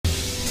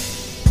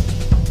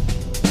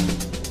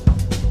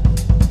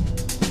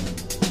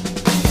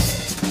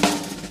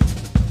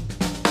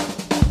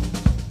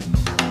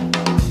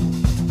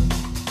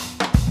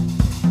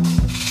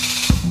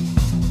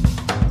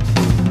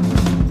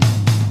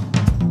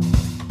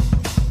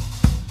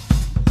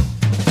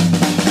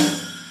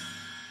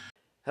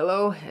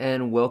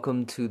and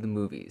welcome to the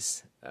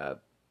movies.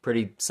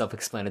 Pretty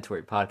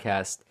self-explanatory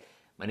podcast.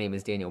 My name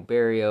is Daniel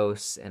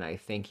Barrios, and I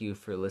thank you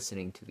for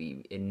listening to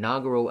the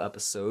inaugural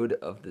episode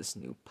of this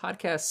new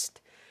podcast,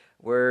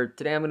 where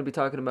today I'm going to be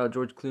talking about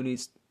George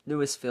Clooney's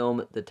newest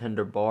film, The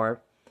Tender Bar,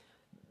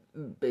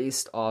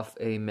 based off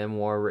a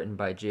memoir written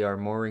by J.R.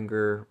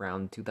 Moringer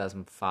around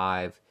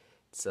 2005.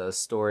 It's a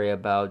story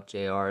about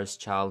J.R.'s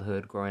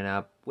childhood growing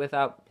up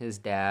without his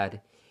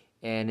dad,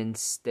 and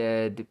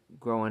instead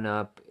growing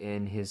up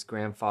in his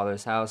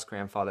grandfather's house,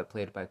 grandfather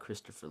played by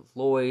Christopher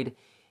Lloyd,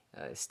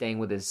 staying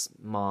with his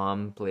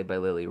mom, played by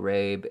Lily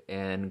Rabe,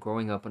 and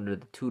growing up under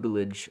the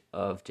tutelage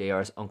of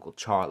JR's Uncle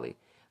Charlie,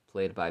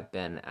 played by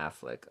Ben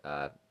Affleck.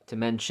 To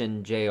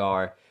mention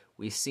JR,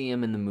 we see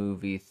him in the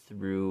movie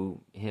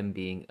through him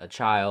being a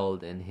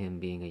child and him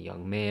being a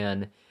young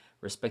man,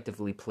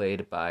 respectively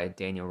played by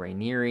Daniel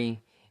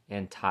Ranieri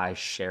and Ty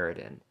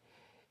Sheridan.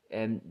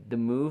 And the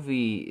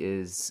movie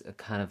is a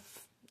kind of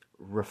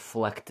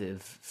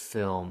reflective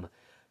film.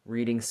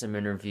 Reading some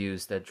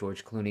interviews that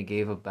George Clooney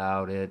gave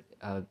about it,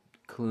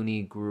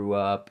 Clooney grew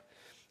up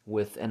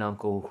with an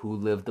uncle who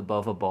lived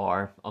above a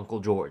bar, Uncle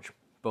George,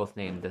 both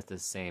named the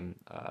same.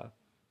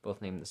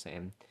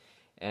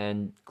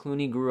 And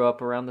Clooney grew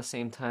up around the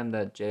same time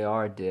that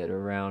JR did,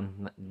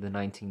 around the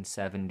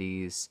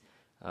 1970s.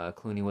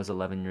 Clooney was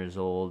 11 years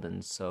old,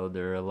 and so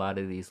there are a lot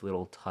of these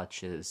little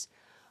touches,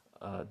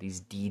 these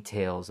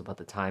details about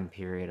the time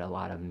period, a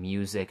lot of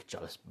music,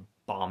 just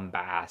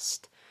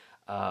bombast.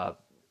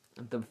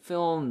 The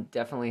film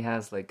definitely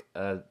has like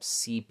a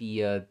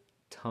sepia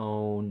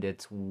toned,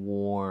 it's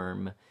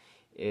warm,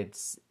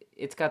 it's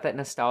got that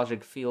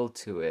nostalgic feel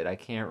to it. I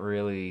can't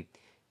really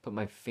put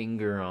my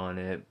finger on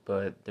it,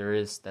 but there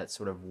is that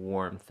sort of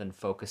warmth and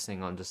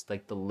focusing on just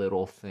like the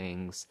little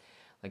things.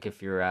 Like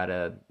if you're at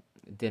a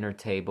dinner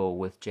table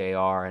with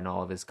JR and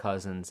all of his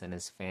cousins and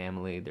his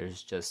family,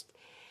 there's just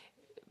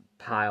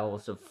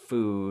piles of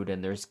food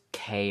and there's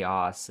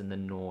chaos and the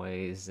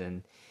noise,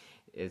 and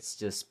it's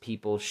just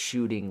people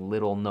shooting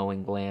little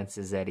knowing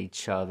glances at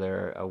each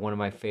other. One of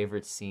my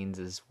favorite scenes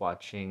is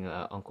watching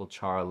Uncle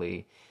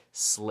Charlie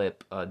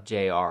slip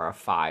JR a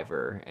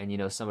 $5,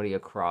 and somebody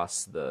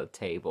across the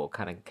table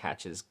kind of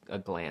catches a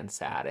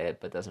glance at it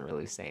but doesn't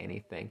really say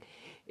anything.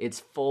 It's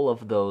full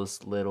of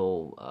those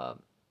little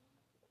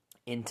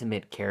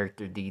intimate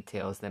character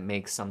details that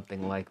make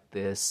something like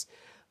this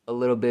a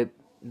little bit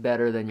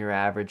better than your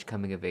average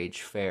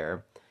coming-of-age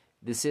fare.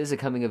 This is a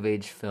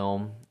coming-of-age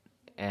film,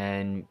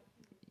 and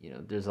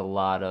there's a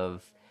lot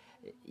of,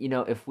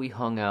 if we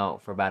hung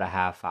out for about a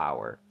half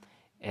hour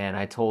and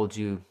I told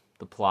you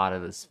the plot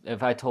of this,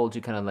 if I told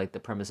you kind of like the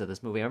premise of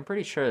this movie, I'm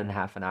pretty sure in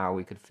half an hour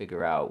we could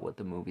figure out what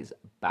the movie's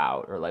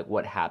about or like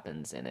what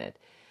happens in it.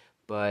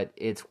 But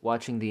it's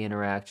watching the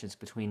interactions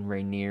between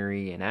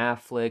Ranieri and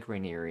Affleck,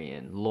 Ranieri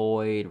and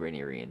Lloyd,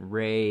 Ranieri and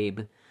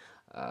Rabe.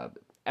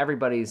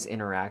 Everybody's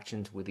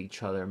interactions with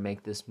each other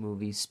make this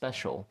movie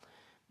special.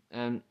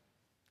 And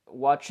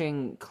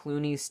watching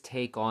Clooney's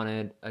take on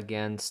it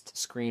against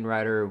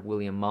screenwriter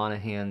William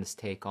Monahan's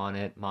take on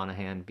it,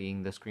 Monahan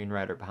being the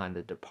screenwriter behind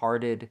The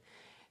Departed,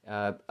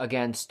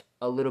 against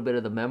a little bit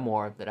of the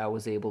memoir that I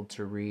was able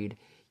to read,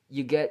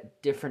 you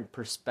get different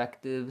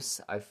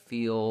perspectives. I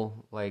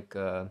feel like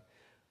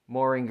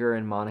Moringer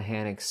and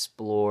Monahan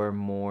explore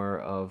more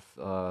of,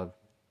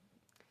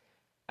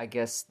 I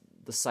guess,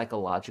 the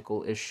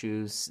psychological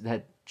issues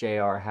that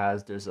JR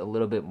has. There's a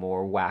little bit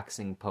more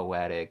waxing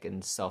poetic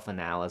and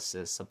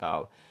self-analysis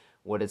about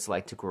what it's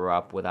like to grow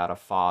up without a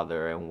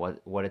father and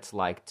what it's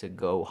like to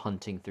go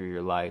hunting through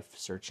your life,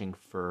 searching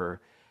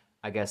for,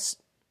 I guess,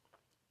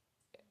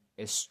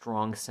 a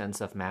strong sense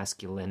of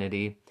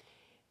masculinity.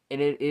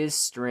 And it is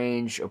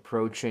strange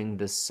approaching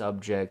this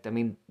subject. I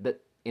mean, that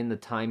in the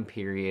time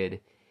period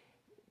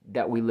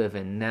that we live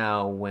in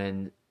now,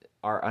 when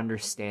our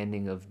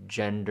understanding of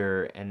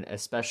gender and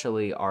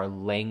especially our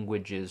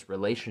language's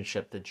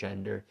relationship to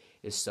gender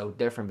is so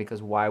different,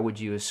 because why would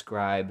you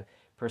ascribe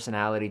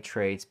personality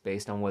traits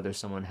based on whether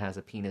someone has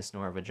a penis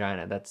nor a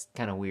vagina? That's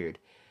kind of weird.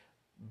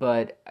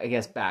 But I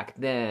guess back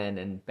then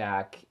and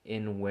back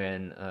in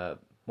when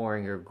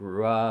Moringer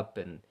grew up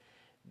and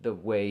the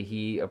way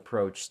he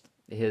approached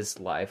his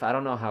life, I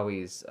don't know how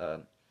he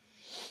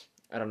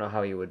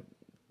would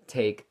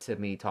take to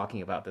me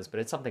talking about this,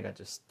 but it's something I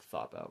just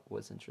thought about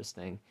was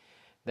interesting.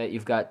 That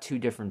you've got two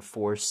different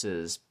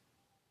forces,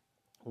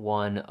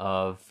 one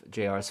of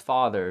JR's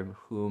father,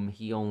 whom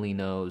he only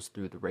knows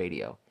through the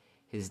radio.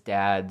 His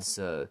dad's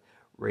a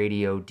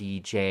radio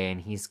DJ,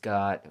 and he's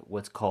got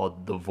what's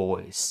called The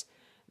Voice.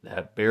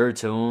 That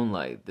baritone,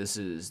 like, this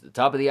is the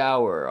top of the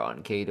hour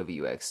on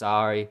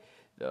KWXI,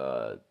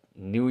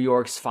 New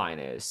York's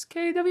finest.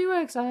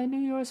 KWXI, New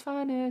York's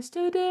finest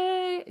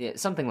today. Yeah,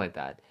 something like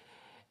that.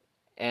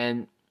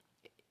 And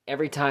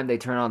every time they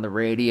turn on the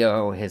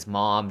radio, his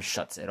mom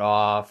shuts it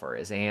off, or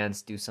his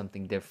aunts do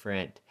something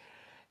different.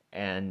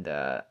 And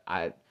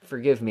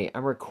forgive me,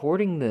 I'm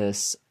recording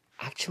this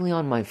actually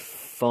on my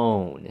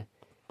phone,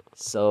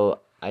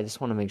 so I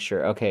just want to make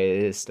sure. Okay,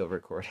 it is still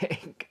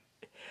recording.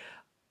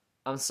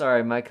 I'm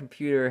sorry, my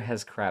computer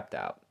has crapped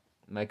out.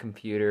 My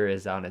computer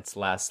is on its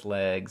last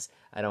legs.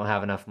 I don't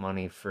have enough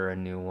money for a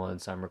new one,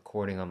 so I'm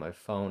recording on my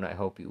phone. I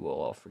hope you will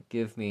all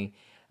forgive me.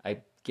 I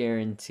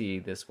guarantee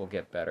this will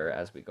get better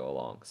as we go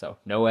along. So,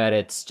 no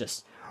edits,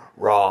 just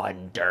raw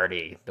and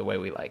dirty, the way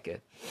we like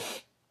it.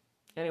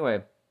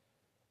 Anyway,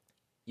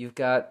 you've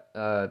got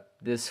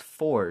this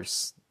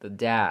force, the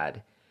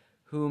dad,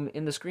 whom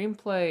in the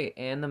screenplay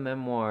and the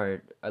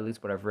memoir, at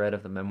least what I've read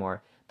of the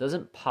memoir,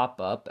 doesn't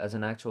pop up as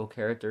an actual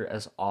character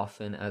as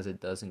often as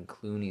it does in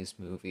Clooney's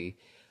movie.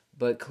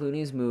 But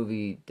Clooney's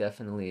movie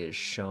definitely is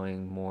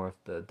showing more of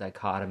the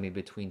dichotomy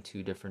between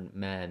two different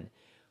men.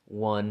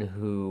 One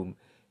who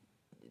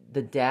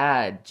the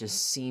dad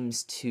just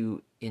seems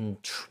to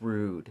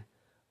intrude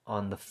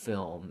on the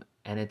film,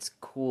 and it's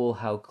cool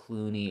how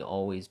Clooney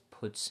always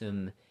puts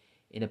him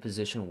in a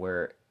position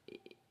where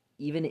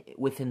even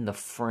within the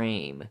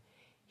frame,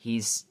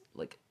 he's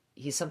like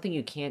he's something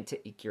you can't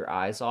take your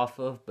eyes off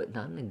of, but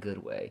not in a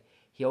good way.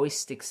 He always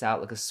sticks out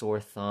like a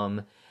sore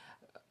thumb.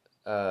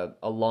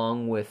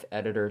 Along with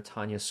editor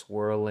Tanya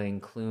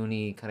Swirling,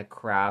 Clooney kind of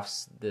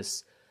crafts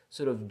this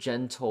sort of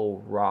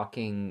gentle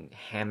rocking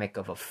hammock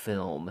of a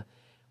film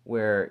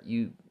where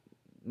you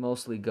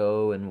mostly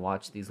go and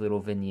watch these little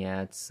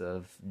vignettes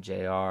of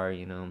JR,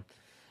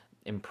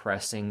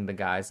 impressing the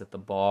guys at the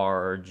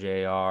bar, or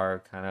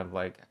JR kind of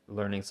like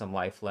learning some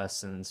life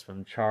lessons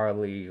from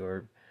Charlie,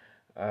 or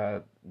uh,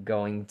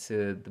 going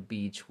to the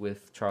beach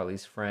with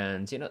Charlie's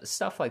friends,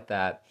 stuff like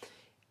that.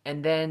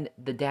 And then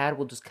the dad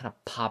will just kind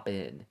of pop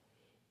in,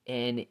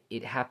 and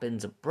it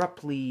happens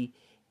abruptly,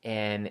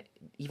 and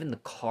even the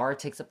car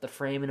takes up the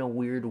frame in a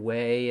weird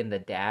way, and the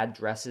dad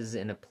dresses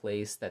in a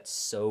place that's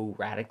so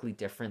radically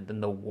different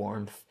than the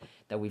warmth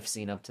that we've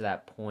seen up to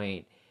that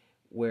point,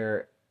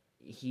 where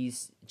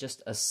he's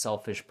just a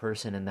selfish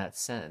person in that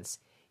sense.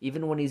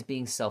 Even when he's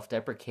being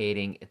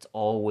self-deprecating, it's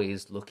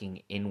always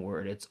looking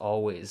inward. It's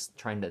always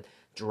trying to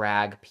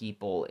drag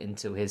people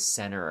into his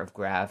center of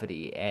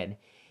gravity. And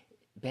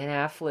Ben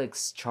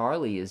Affleck's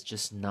Charlie is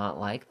just not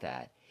like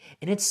that.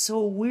 And it's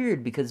so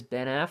weird because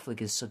Ben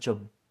Affleck is such a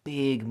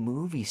big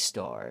movie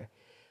star,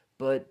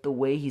 but the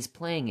way he's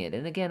playing it,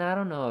 and again, I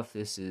don't know if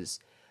this is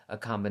a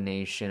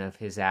combination of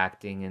his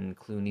acting and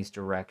Clooney's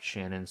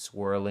direction and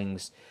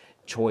Swirling's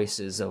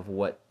choices of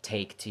what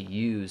take to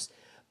use,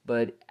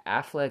 but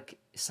Affleck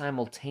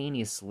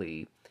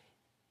simultaneously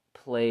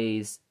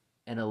plays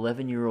an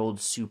 11-year-old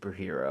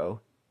superhero,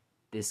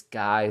 this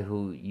guy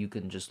who you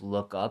can just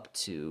look up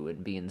to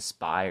and be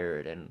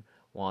inspired and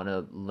want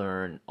to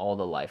learn all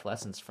the life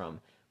lessons from.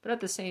 But at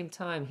the same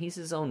time, he's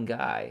his own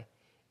guy,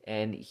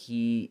 and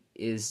he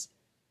is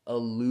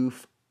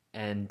aloof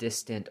and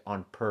distant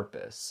on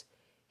purpose.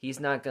 Charlie's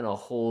not going to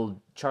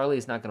hold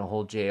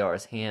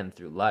JR's hand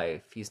through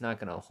life. He's not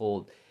going to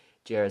hold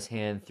JR's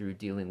hand through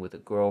dealing with a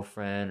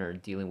girlfriend or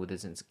dealing with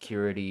his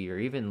insecurity or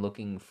even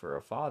looking for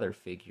a father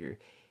figure.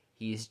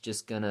 He's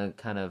just going to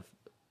kind of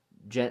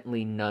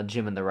gently nudge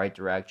him in the right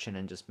direction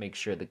and just make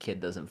sure the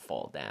kid doesn't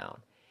fall down.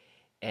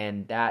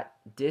 And that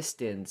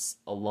distance,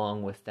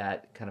 along with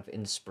that kind of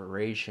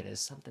inspiration,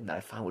 is something that I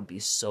find would be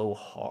so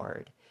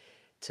hard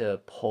to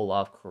pull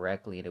off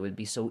correctly, and it would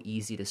be so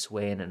easy to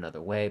sway in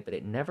another way, but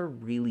it never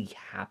really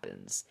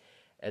happens.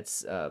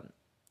 It's a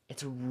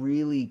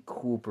really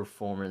cool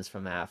performance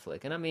from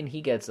Affleck, and I mean, he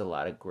gets a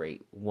lot of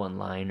great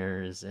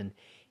one-liners, and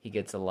he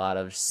gets a lot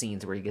of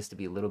scenes where he gets to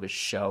be a little bit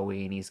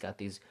showy, and he's got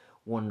these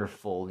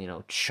wonderful,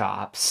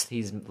 chops,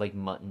 these like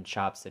mutton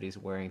chops that he's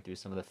wearing through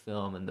some of the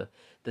film, and the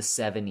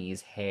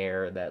 70s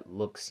hair that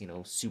looks,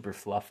 super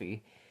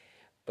fluffy.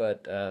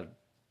 But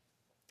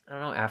I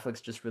don't know,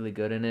 Affleck's just really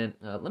good in it.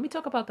 Let me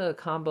talk about the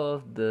combo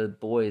of the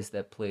boys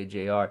that play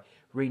JR.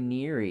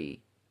 Raniere,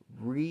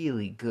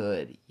 really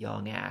good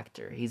young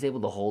actor. He's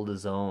able to hold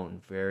his own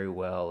very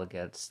well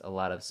against a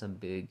lot of some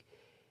big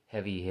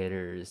heavy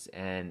hitters,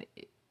 and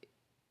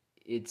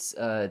it's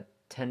a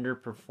tender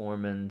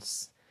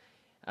performance.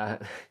 Uh,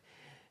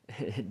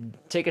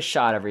 take a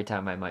shot every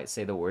time I might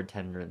say the word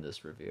tender in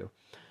this review.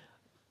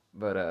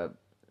 But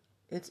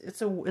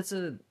it's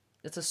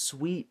a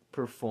sweet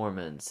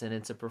performance, and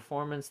it's a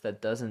performance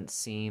that doesn't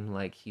seem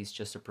like he's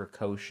just a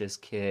precocious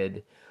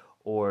kid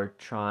or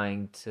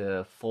trying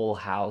to full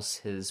house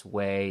his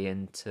way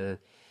into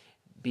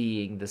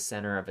being the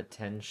center of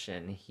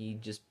attention. He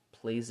just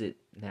plays it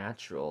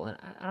natural, and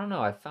I don't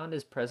know, I found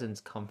his presence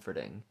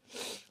comforting.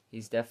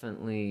 He's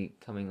definitely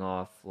coming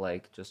off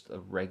like just a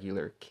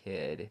regular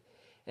kid.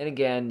 And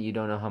again, you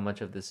don't know how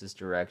much of this is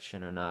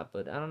direction or not,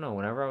 but I don't know,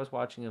 whenever I was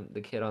watching him,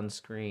 the kid on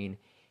screen,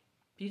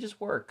 he just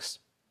works.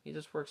 He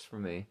just works for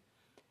me.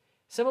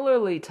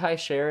 Similarly, Ty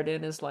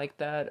Sheridan is like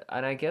that,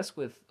 and I guess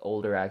with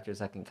older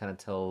actors, I can kind of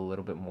tell a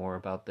little bit more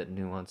about the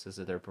nuances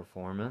of their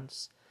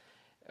performance.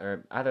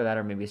 Or either that,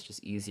 or maybe it's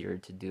just easier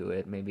to do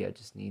it. Maybe I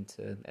just need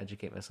to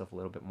educate myself a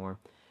little bit more.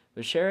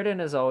 But Sheridan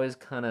has always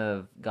kind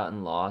of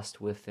gotten lost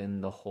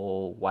within the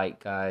whole white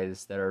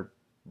guys that are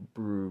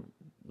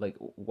like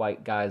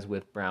white guys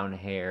with brown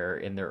hair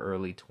in their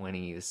early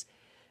 20s,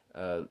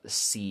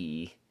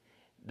 sea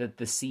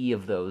the sea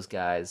of those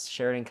guys.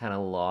 Sheridan kind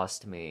of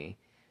lost me.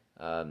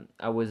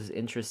 I was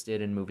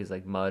interested in movies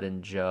like Mud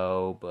and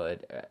Joe,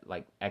 but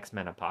like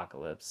X-Men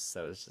Apocalypse,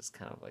 so it's just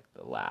kind of like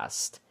the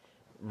last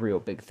real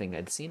big thing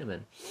I'd seen him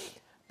in.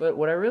 But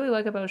what I really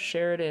like about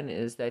Sheridan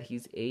is that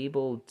he's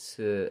able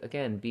to,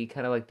 again, be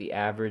kind of like the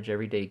average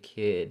everyday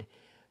kid,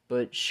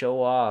 but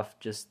show off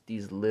just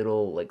these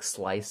little like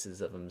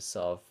slices of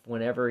himself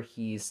whenever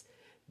he's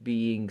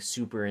being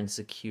super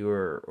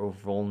insecure or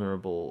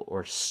vulnerable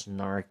or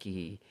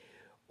snarky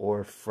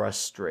or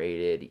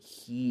frustrated.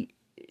 He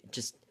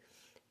just,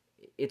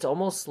 it's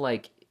almost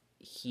like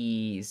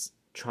he's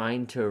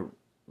trying to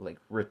like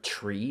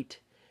retreat.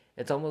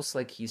 It's almost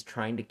like he's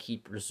trying to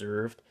keep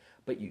reserved,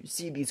 but you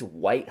see these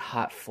white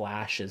hot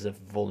flashes of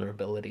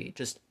vulnerability,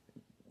 just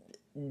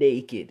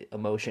naked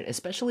emotion,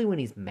 especially when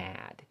he's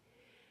mad.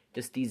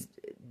 Just these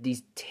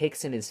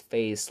ticks in his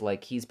face,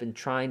 like he's been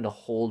trying to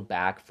hold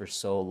back for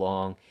so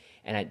long,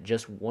 and at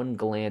just one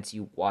glance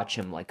you watch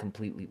him like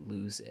completely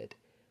lose it,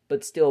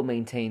 but still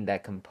maintain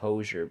that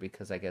composure,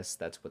 because I guess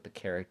that's what the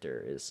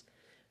character is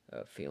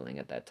feeling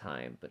at that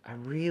time. But I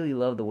really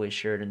love the way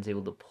Sheridan's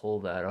able to pull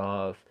that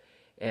off,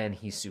 and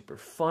he's super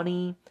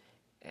funny,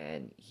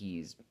 and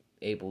he's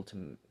able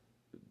to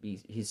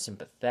he's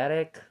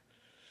sympathetic.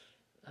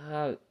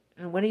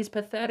 And when he's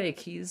pathetic,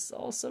 he's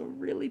also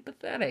really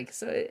pathetic.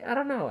 So I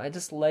don't know. I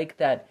just like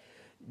that,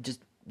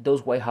 just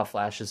those white hot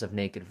flashes of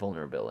naked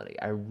vulnerability.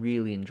 I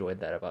really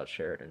enjoyed that about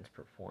Sheridan's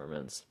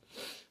performance.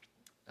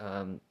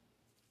 Um,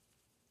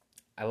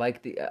 I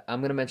like the.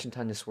 I'm gonna mention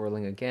Tanya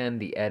Swirling again.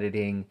 The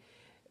editing.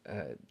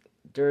 Uh,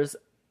 there's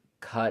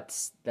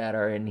cuts that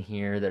are in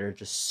here that are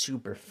just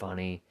super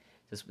funny.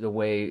 Just the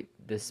way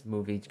this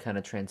movie kind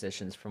of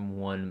transitions from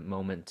one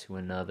moment to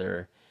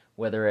another,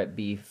 whether it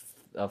be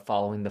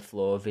following the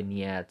flow of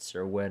vignettes,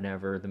 or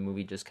whenever the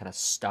movie just kind of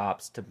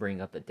stops to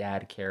bring up the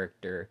dad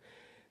character,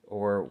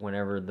 or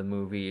whenever the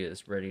movie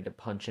is ready to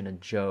punch in a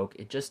joke.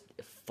 It just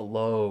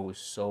flows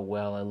so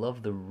well. I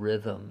love the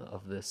rhythm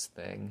of this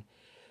thing.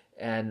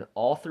 And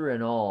all through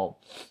and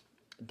all,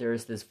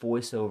 there's this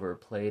voiceover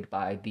played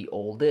by the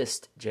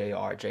oldest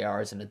JR.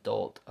 JR is an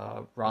adult.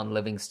 Ron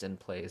Livingston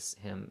plays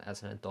him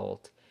as an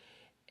adult.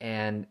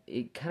 And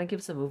it kind of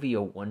gives the movie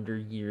a Wonder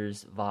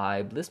Years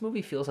vibe. This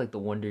movie feels like the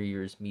Wonder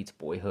Years meets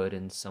Boyhood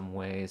in some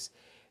ways.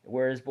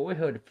 Whereas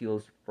Boyhood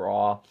feels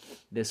raw,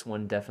 this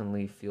one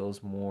definitely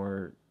feels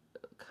more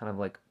kind of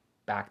like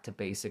back to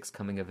basics,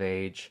 coming of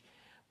age,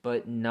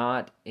 but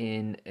not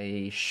in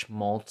a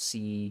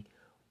schmaltzy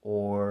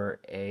or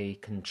a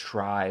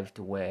contrived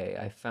way.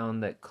 I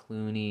found that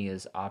Clooney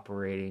is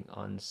operating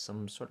on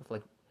some sort of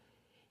like,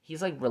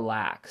 he's like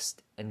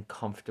relaxed and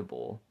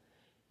comfortable.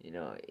 You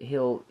know,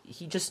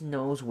 he just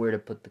knows where to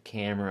put the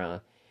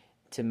camera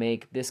to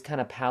make this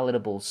kind of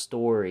palatable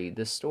story,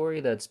 this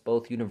story that's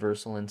both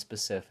universal and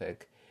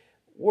specific,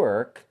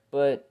 work,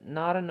 but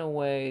not in a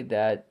way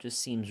that just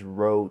seems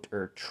rote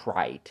or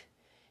trite.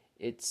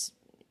 It's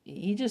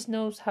he just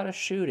knows how to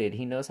shoot it.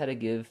 He knows how to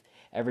give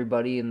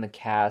everybody in the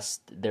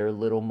cast their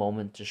little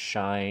moment to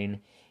shine.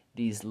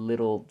 These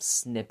little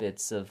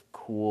snippets of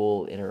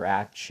cool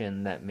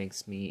interaction that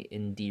makes me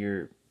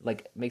endear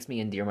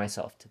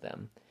myself to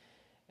them.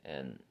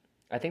 And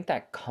I think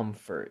that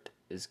comfort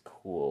is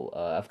cool.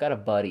 I've got a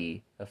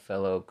buddy, a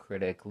fellow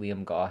critic,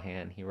 Liam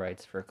Gahan. He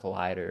writes for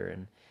Collider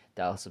and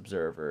Dallas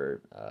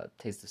Observer,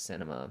 Taste of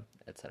Cinema,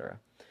 etc.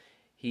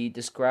 He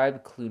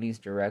described Clooney's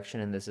direction,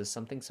 and this is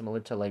something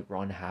similar to like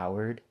Ron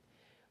Howard,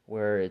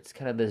 where it's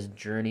kind of this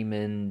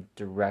journeyman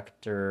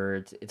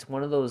director. It's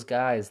one of those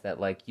guys that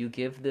like you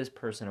give this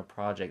person a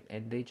project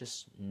and they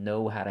just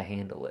know how to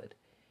handle it.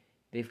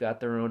 They've got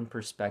their own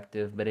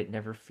perspective, but it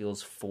never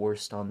feels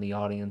forced on the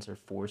audience or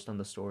forced on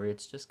the story.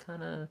 It's just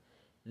kind of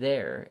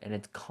there, and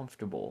it's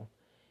comfortable.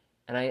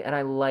 And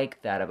I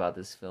like that about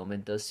this film.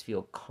 It does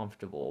feel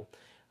comfortable.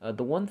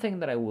 The one thing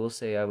that I will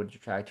say I would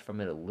detract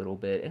from it a little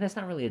bit, and it's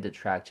not really a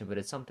detraction, but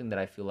it's something that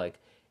I feel like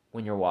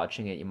when you're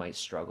watching it, you might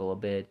struggle a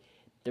bit.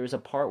 There's a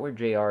part where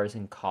JR is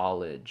in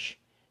college.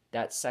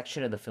 That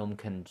section of the film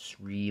can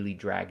really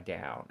drag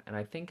down. And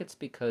I think it's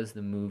because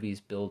the movie's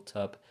built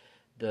up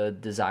the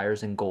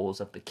desires and goals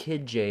of the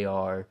kid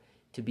JR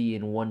to be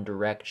in one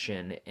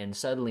direction, and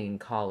suddenly in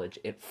college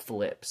it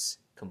flips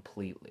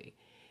completely.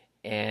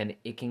 And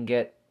it can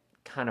get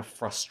kind of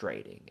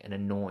frustrating and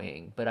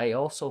annoying. But I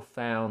also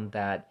found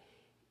that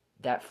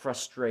that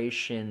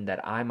frustration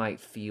that I might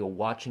feel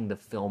watching the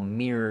film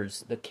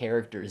mirrors the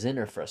character's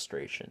inner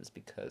frustrations,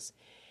 because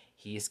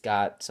he's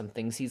got some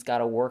things he's got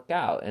to work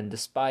out. And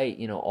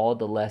despite, all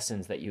the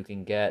lessons that you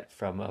can get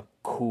from a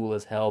cool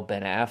as hell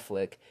Ben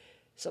Affleck,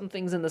 some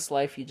things in this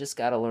life you just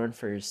got to learn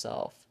for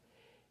yourself.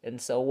 And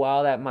so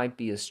while that might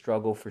be a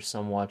struggle for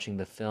some watching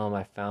the film,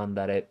 I found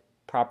that it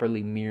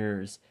properly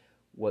mirrors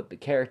what the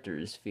character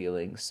is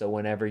feeling. So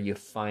whenever you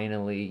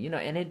finally,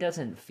 and it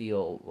doesn't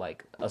feel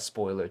like a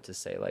spoiler to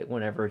say, like,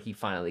 whenever he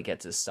finally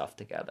gets his stuff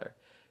together.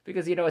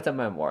 Because, it's a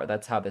memoir.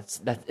 That's how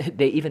that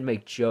they even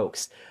make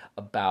jokes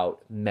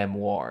about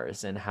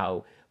memoirs and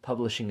how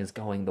publishing is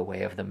going the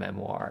way of the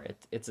memoir.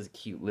 It's a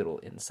cute little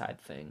inside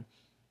thing.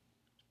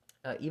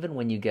 even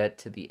when you get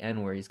to the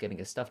end where he's getting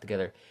his stuff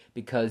together,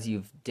 because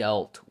you've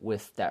dealt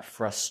with that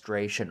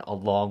frustration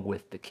along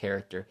with the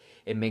character,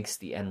 it makes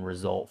the end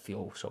result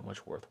feel so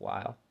much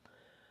worthwhile.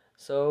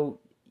 So,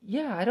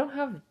 yeah, I don't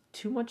have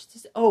too much to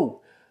say.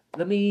 Oh,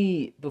 let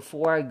me,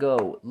 before I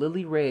go,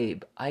 Lily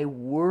Rabe, I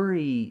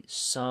worry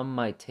some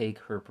might take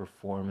her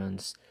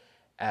performance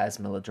as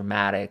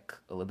melodramatic,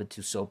 a little bit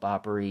too soap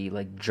opera-y,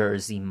 like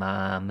Jersey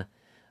Mom,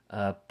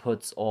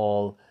 puts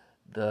all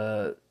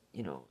the,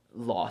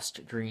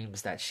 lost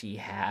dreams that she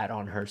had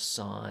on her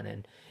son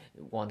and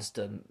wants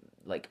to,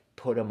 like,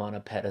 put him on a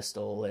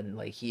pedestal and,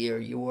 like, here,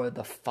 you are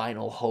the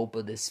final hope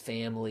of this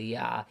family.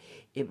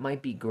 It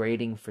might be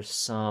grating for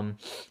some,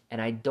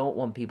 and I don't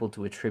want people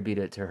to attribute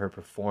it to her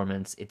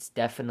performance. It's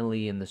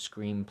definitely in the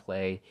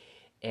screenplay,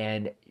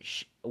 and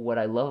what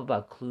I love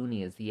about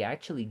Clooney is he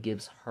actually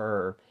gives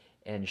her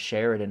and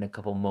Sheridan a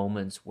couple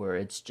moments where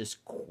it's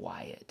just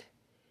quiet.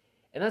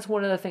 And that's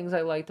one of the things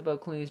I liked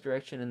about Clooney's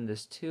direction in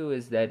this too,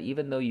 is that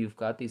even though you've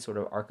got these sort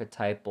of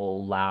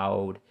archetypal,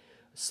 loud,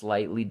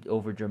 slightly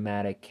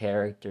overdramatic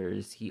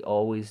characters, he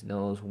always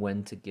knows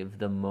when to give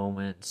them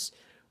moments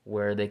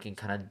where they can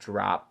kind of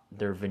drop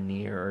their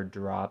veneer or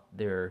drop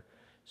their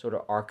sort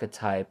of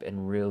archetype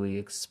and really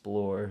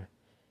explore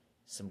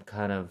some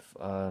kind of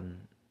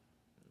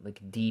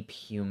like deep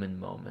human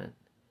moment.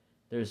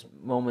 There's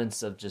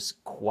moments of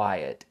just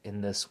quiet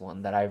in this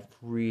one that I've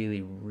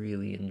really,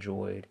 really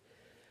enjoyed.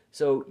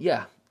 So,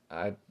 yeah,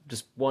 I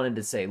just wanted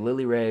to say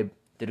Lily Rabe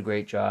did a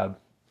great job.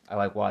 I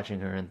like watching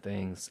her in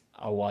things.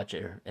 I'll watch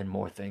her in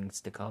more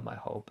things to come, I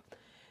hope.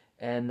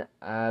 And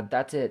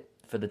that's it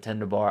for the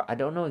Tender Bar. I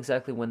don't know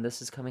exactly when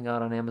this is coming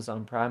out on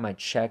Amazon Prime. I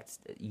checked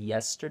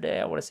yesterday,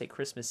 I want to say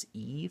Christmas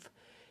Eve,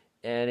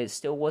 and it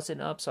still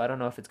wasn't up, so I don't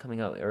know if it's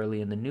coming out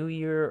early in the new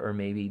year or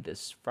maybe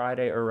this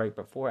Friday or right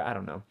before. I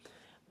don't know.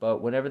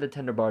 But whenever the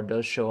Tender Bar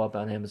does show up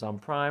on Amazon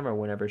Prime or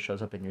whenever it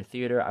shows up in your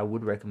theater, I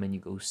would recommend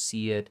you go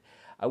see it.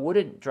 I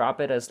wouldn't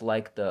drop it as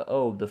like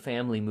the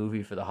family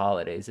movie for the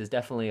holidays. It's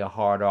definitely a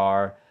hard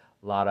R,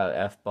 a lot of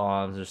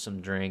F-bombs or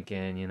some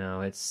drinking,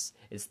 it's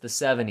the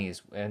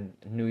 70s and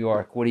New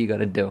York. What are you going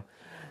to do?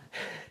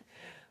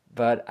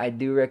 But I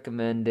do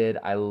recommend it.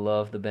 I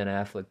love the Ben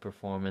Affleck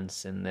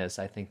performance in this.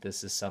 I think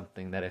this is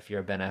something that if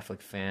you're a Ben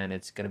Affleck fan,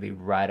 it's going to be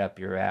right up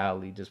your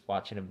alley, just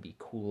watching him be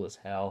cool as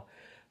hell.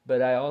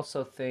 But I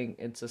also think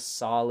it's a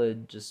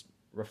solid, just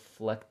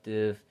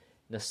reflective,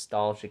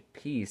 nostalgic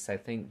piece. I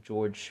think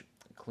George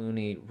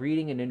Clooney,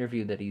 reading an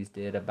interview that he's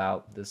did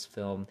about this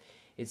film,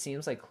 it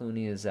seems like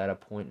Clooney is at a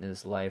point in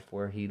his life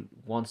where he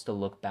wants to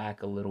look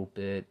back a little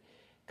bit,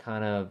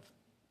 kind of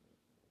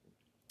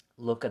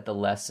look at the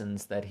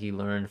lessons that he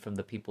learned from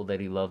the people that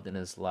he loved in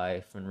his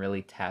life and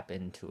really tap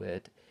into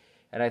it.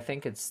 And I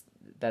think it's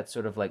that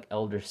sort of like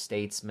elder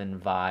statesman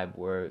vibe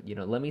where,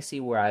 let me see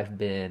where I've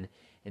been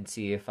and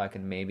see if I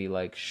can maybe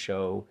like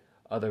show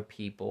other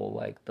people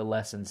like the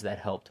lessons that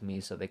helped me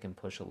so they can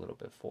push a little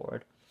bit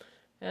forward.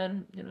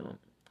 And,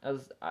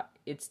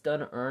 it's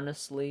done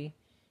earnestly.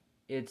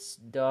 It's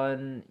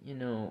done,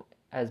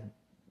 as,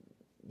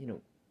 you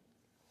know,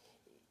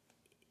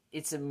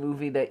 it's a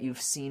movie that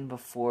you've seen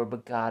before,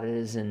 but God, it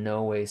is in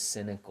no way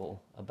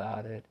cynical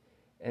about it.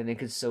 And it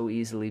could so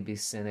easily be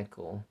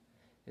cynical.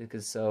 It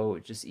could so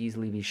just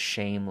easily be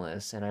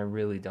shameless, and I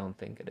really don't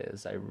think it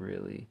is. I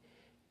really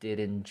did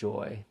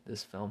enjoy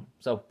this film.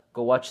 So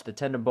go watch The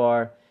Tender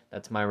Bar.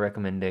 That's my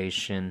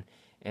recommendation.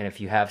 And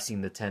if you have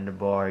seen The Tender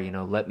Bar,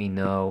 let me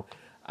know.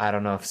 I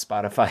don't know if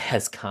Spotify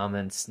has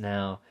comments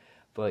now,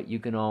 but you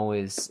can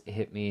always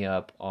hit me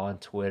up on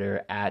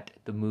Twitter at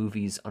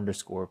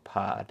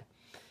 @themovies_pod.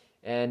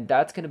 And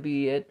that's going to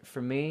be it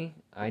for me.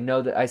 I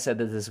know that I said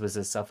that this was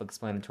a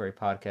self-explanatory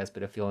podcast,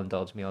 but if you'll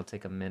indulge me, I'll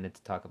take a minute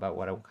to talk about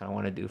what I kind of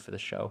want to do for the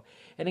show.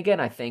 And again,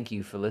 I thank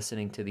you for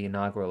listening to the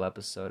inaugural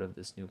episode of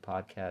this new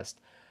podcast.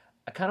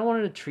 I kind of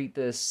wanted to treat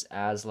this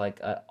as like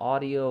an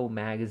audio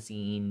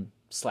magazine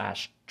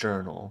 /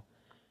 journal.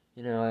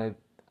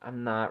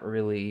 I'm not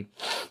really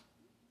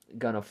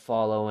gonna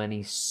follow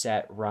any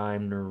set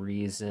rhyme or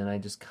reason. I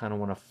just kind of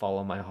want to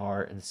follow my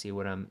heart and see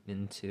what I'm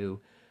into.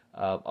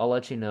 I'll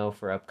let you know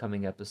for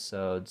upcoming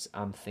episodes.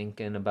 I'm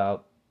thinking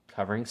about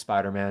covering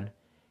Spider-Man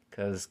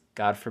because,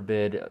 God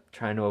forbid,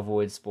 trying to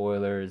avoid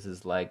spoilers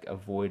is like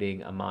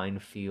avoiding a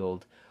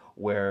minefield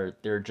where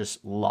they're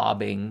just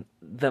lobbing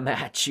them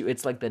at you.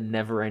 It's like the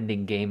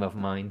never-ending game of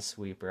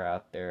Minesweeper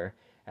out there,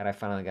 and I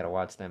finally got to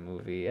watch that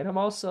movie. And I'm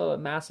also a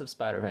massive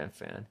Spider-Man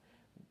fan.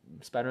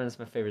 Spider-Man is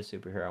my favorite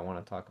superhero. I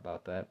want to talk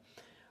about that.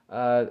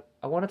 I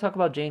want to talk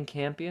about Jane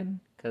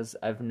Campion because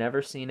I've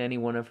never seen any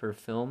one of her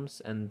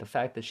films, and the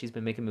fact that she's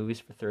been making movies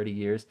for 30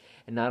 years,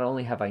 and not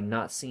only have I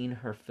not seen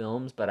her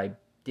films, but I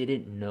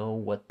didn't know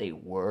what they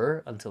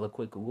were until a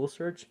quick Google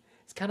search.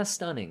 It's kind of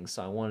stunning,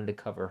 so I wanted to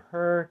cover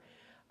her.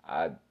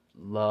 I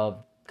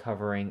love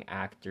covering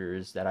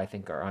actors that I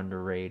think are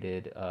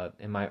underrated.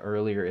 In my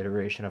earlier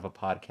iteration of a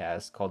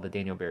podcast called the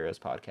Daniel Barrios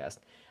Podcast,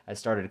 I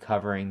started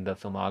covering the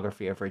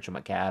filmography of Rachel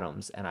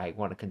McAdams, and I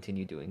want to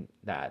continue doing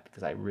that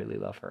because I really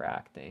love her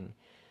acting.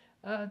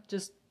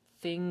 Just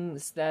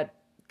things that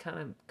kind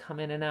of come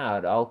in and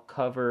out. I'll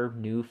cover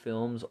new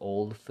films,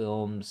 old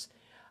films.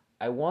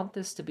 I want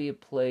this to be a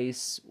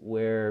place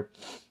where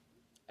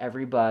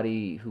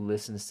everybody who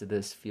listens to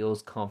this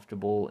feels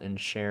comfortable in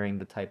sharing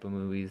the type of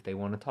movies they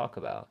want to talk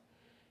about.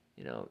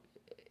 You know,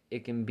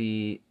 it can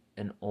be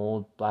an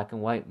old black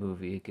and white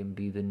movie, it can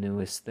be the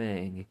newest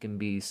thing, it can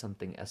be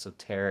something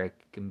esoteric,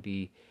 it can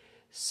be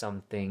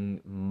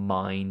something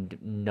mind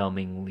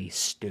numbingly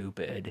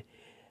stupid.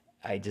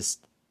 I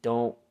just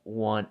don't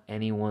want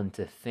anyone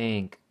to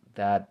think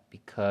that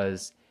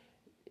because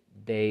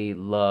they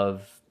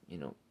love,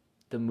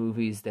 the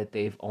movies that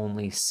they've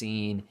only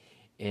seen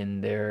in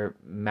their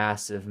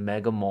massive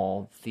mega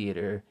mall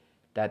theater,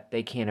 that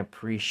they can't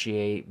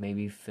appreciate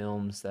maybe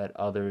films that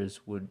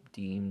others would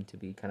deem to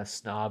be kind of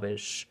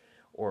snobbish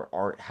or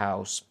art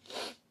house.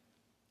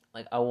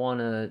 Like, I want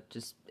to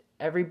just,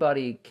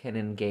 everybody can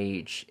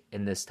engage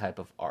in this type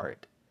of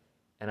art.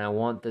 And I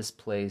want this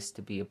place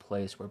to be a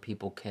place where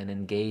people can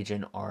engage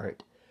in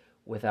art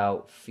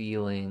without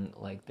feeling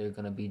like they're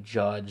going to be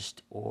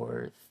judged,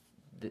 or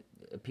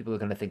people are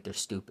going to think they're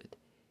stupid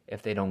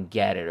if they don't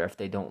get it, or if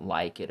they don't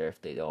like it, or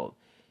if they don't,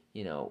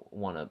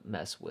 want to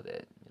mess with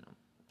it.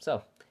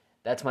 So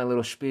that's my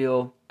little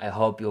spiel. I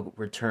hope you'll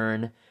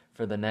return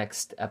for the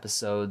next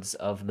episodes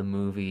of the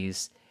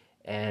movies.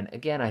 And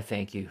again, I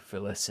thank you for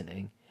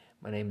listening.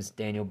 My name is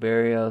Daniel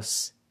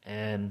Barrios,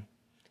 and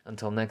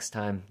until next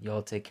time,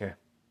 y'all take care.